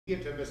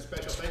Give them a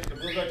special thing,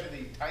 and we'll go to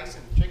the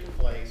Tyson chicken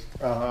place,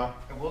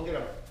 and we'll get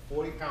a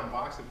 40-pound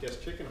box of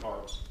just chicken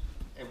hearts,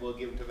 and we'll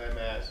give them to them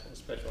as a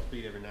special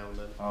treat every now and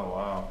then. Oh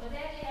wow. But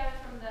then they have it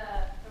from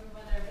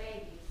when they're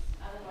babies.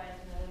 Otherwise,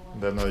 they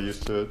won't. They're not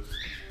used to it.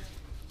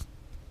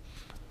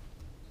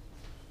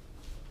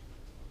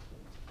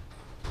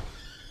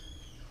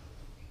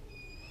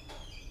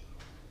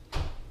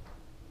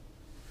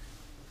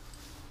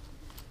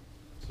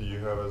 So you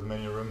have as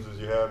many rooms as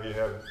you have. You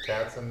have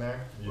cats in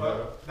there.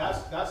 Well,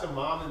 that's a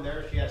mom in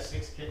there. She has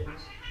 6 kittens.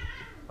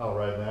 Oh,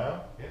 right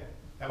now? Yeah.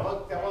 That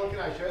one kid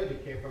I showed you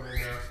came from in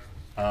there.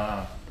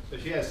 So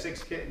she has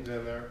 6 kittens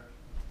in there.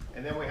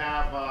 And then we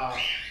have a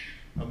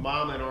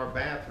mom in our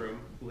bathroom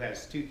who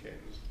has 2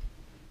 kittens.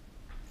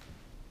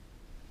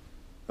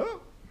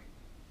 Oh.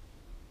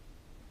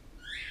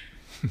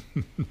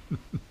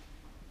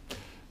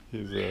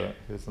 He's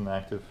an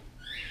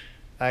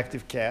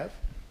active cat.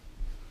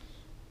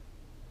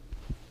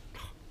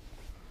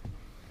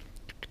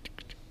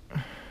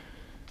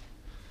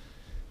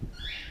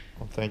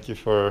 Well, thank you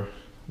for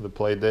the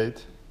play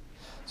date.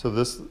 So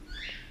this,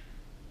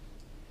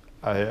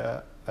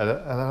 I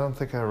don't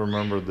think I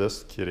remember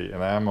this kitty,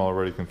 and I'm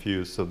already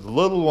confused. So the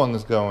little one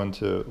is going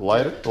to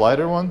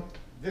lighter one.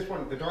 This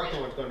one, the darker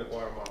one's going to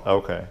Guatemala.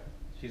 Okay.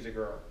 She's a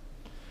girl.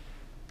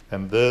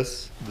 And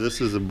this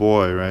is a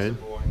boy, right? It's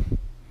a boy.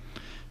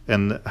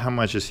 And how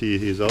much is he?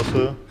 He's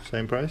also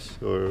same price,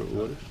 or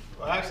what?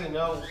 Well, actually,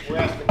 no. We're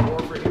asking more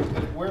for him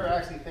because we're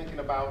actually thinking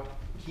about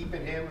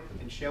keeping him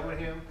and showing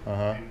him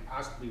and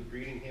possibly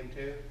breeding him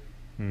too.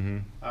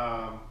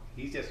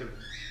 He's just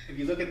if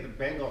you look at the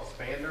Bengal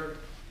standard,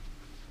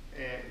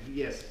 and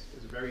yes,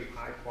 it's very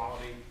high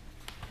quality.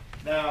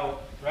 Now,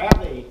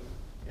 Bradley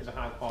is a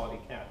high quality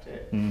cat too.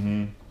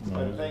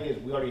 But the thing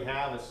is, we already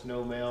have a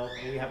snow male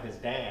and we have his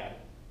dad.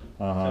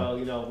 So,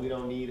 you know, we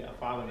don't need a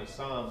father and a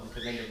son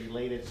because then they're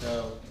related.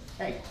 So,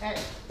 hey.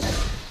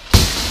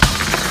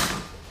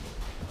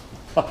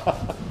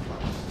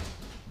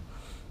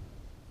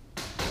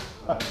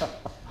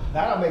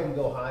 That'll make him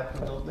go high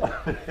for a little bit.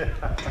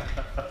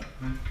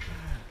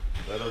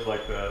 That is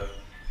like that.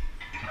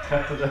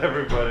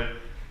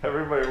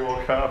 Everybody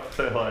woke up.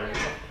 They're like.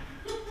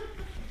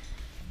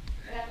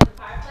 The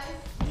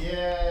fireplace?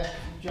 Yeah,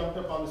 he jumped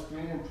up on the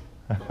screen and.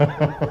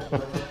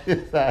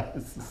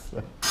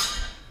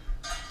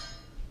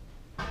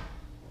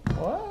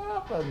 What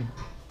happened?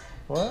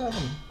 What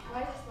happened?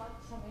 Why is this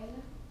locked somewhere in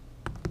there?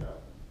 No.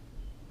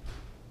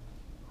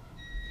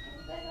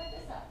 Let's lock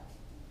this up.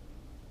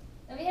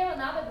 And we have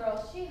another girl.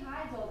 She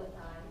hides all the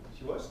time.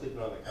 She was sleeping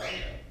on the couch.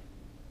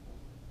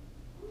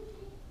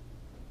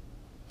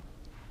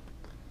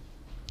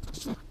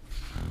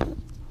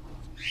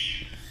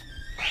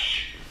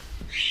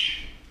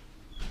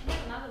 We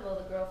have another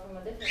little girl from a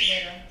different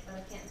litter, but I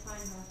can't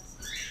find her.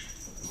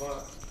 Come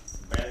on.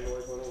 Bad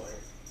noise went away.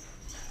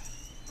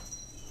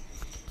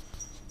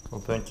 Well,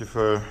 thank you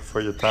for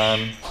your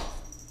time.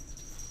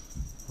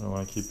 I don't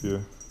want to keep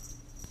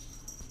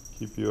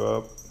you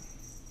up.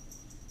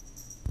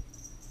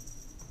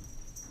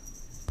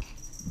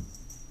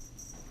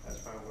 That's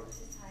fine.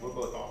 We're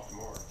both off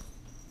tomorrow.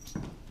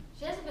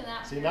 She hasn't been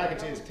out. See, now I can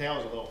see his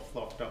tail's a little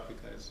fluffed up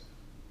because.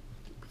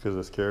 Because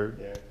they're scared.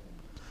 Yeah.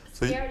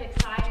 So scared,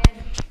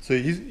 excited. So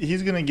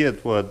he's gonna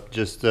get what?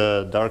 Just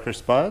darker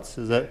spots?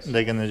 Is that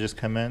they're gonna just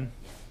come in?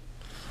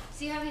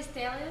 See how his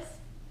tail is?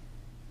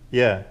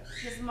 Yeah.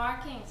 His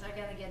markings are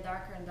gonna get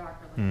darker and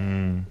darker.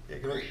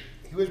 Yeah,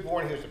 he was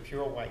born. He was a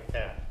pure white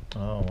cat.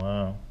 Oh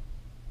wow.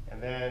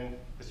 And then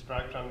the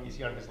stripes on you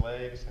see on his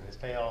legs and his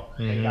tail,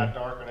 they got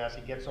darker. And as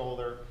he gets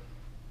older,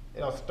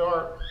 it'll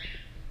start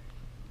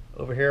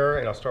over here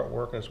and it'll start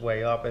working its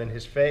way up. And then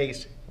his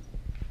face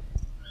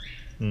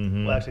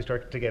will actually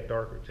start to get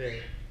darker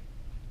too.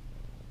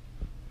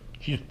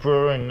 He's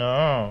purring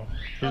now.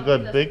 He's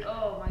got big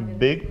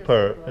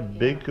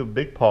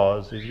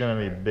paws. He's gonna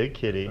be a big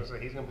kitty. So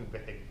he's gonna be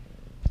big.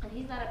 And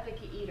he's not a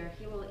picky eater.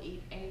 He will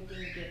eat anything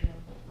you give him.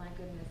 My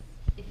goodness.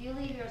 If you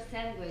leave your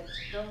sandwich,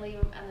 don't leave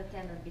him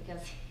unattended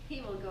because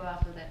he will go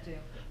after that too.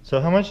 So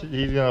how much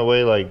he's gonna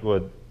weigh? Like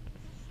what?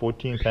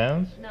 14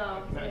 pounds?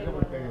 No, He's he's gonna gonna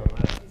be be bigger more than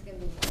than that. He's gonna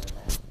be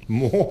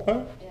more than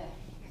that.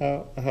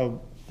 More? Yeah.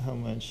 How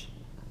much?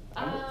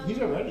 He's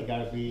already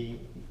got to be.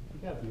 He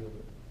got to be over.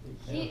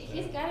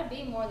 He's got to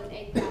be more than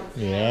 8 pounds.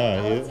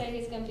 Yeah, I would say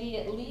he's going to be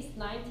at least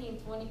 19,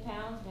 20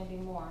 pounds, maybe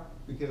more.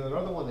 Because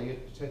another one, they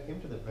took him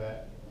to the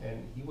vet,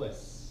 and he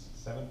was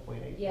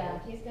 7.8. Yeah,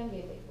 he's going to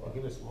be a big boy. He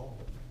was small.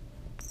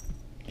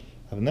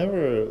 I've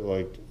never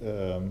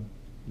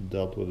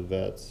dealt with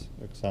vets.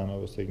 Oksana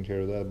was taking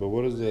care of that. But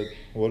what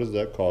does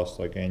that cost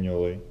like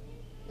annually?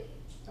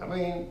 I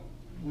mean,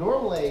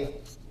 normally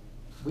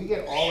we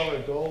get all our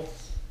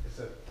adults. It's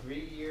a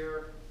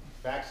 3-year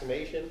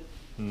vaccination,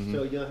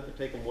 so you don't have to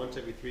take them once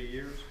every 3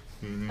 years.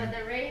 But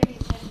the rabies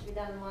has to be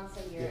done once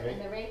a year, Yeah.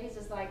 and the rabies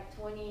is like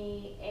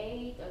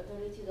 $28 or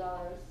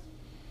 $32.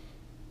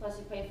 Plus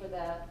you pay for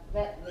the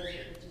vet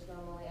visit, which is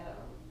normally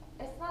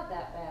it's not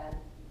that bad.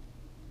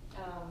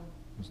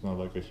 It's not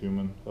like a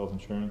human health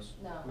insurance.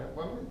 No. Now,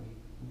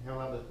 How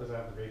about they're supposed to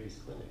have the rabies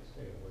clinics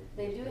too? where you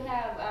They can do just-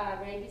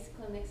 have rabies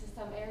clinics in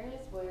some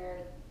areas where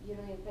you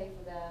don't even pay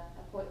for the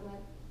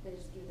appointment. They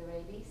just give the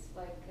rabies,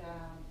 like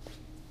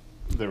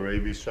The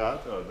rabies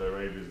shot or the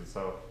rabies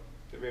itself?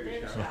 The rabies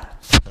rabies shot.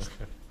 shot.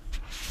 Okay.